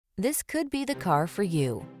This could be the car for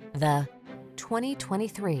you. The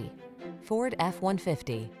 2023 Ford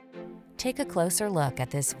F-150. Take a closer look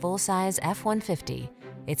at this full-size F-150.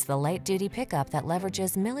 It's the light-duty pickup that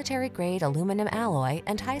leverages military-grade aluminum alloy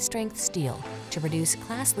and high-strength steel to produce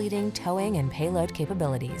class-leading towing and payload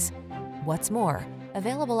capabilities. What's more,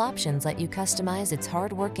 available options let you customize its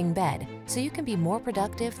hard-working bed so you can be more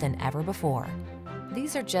productive than ever before.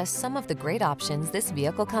 These are just some of the great options this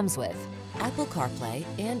vehicle comes with: Apple CarPlay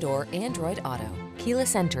and/or Android Auto,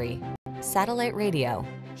 keyless entry, satellite radio,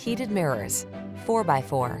 heated mirrors,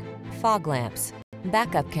 4x4, fog lamps,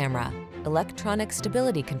 backup camera, electronic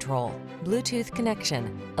stability control, Bluetooth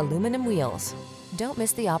connection, aluminum wheels. Don't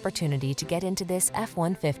miss the opportunity to get into this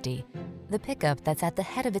F-150, the pickup that's at the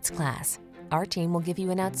head of its class. Our team will give you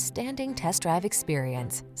an outstanding test drive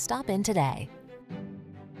experience. Stop in today.